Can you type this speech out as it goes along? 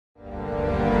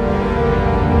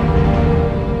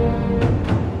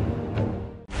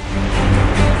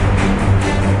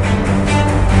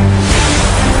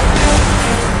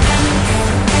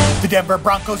Denver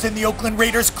Broncos and the Oakland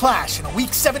Raiders clash in a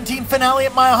Week 17 finale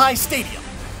at Mile High Stadium.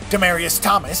 Demaryius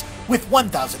Thomas, with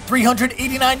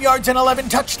 1,389 yards and 11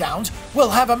 touchdowns, will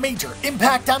have a major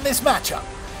impact on this matchup.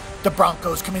 The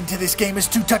Broncos come into this game as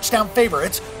 2-touchdown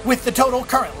favorites, with the total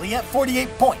currently at 48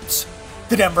 points.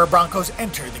 The Denver Broncos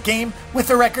enter the game with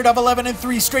a record of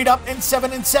 11-3 straight up and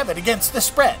 7-7 against the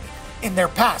spread. In their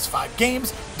past 5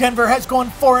 games, Denver has gone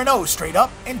 4-0 straight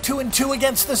up and 2-2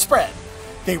 against the spread.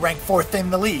 They rank 4th in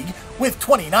the league with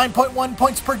 29.1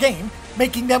 points per game,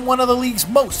 making them one of the league's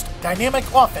most dynamic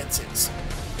offenses.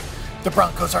 The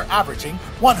Broncos are averaging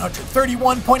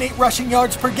 131.8 rushing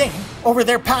yards per game over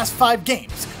their past 5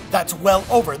 games. That's well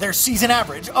over their season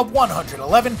average of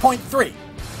 111.3.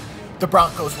 The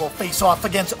Broncos will face off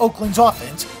against Oakland's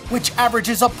offense, which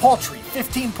averages a paltry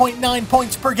 15.9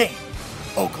 points per game.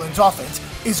 Oakland's offense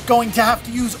is going to have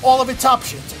to use all of its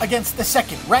options against the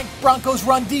second-ranked Broncos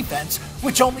run defense,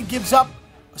 which only gives up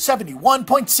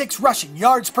 71.6 rushing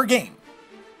yards per game.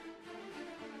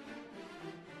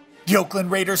 The Oakland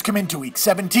Raiders come into Week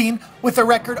 17 with a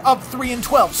record of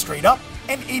 3-12 straight up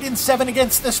and 8-7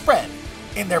 against the spread.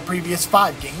 In their previous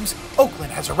 5 games,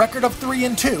 Oakland has a record of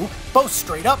 3-2, both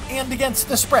straight up and against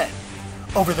the spread.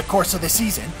 Over the course of the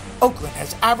season, Oakland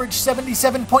has averaged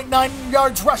 77.9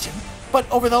 yards rushing, but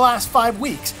over the last 5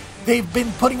 weeks, they've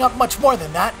been putting up much more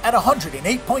than that at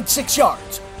 108.6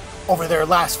 yards. Over their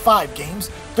last 5 games,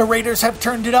 the Raiders have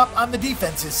turned it up on the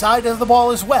defensive side of the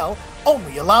ball as well,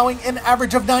 only allowing an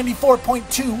average of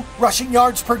 94.2 rushing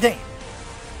yards per game.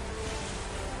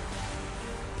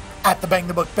 At the Bang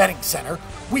the Book Betting Center,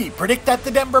 we predict that the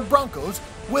Denver Broncos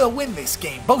will win this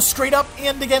game both straight up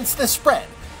and against the spread,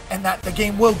 and that the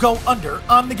game will go under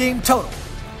on the game total.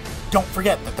 Don't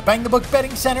forget that the Bang the Book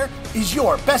Betting Center is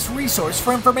your best resource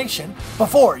for information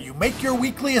before you make your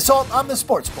weekly assault on the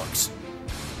sportsbooks.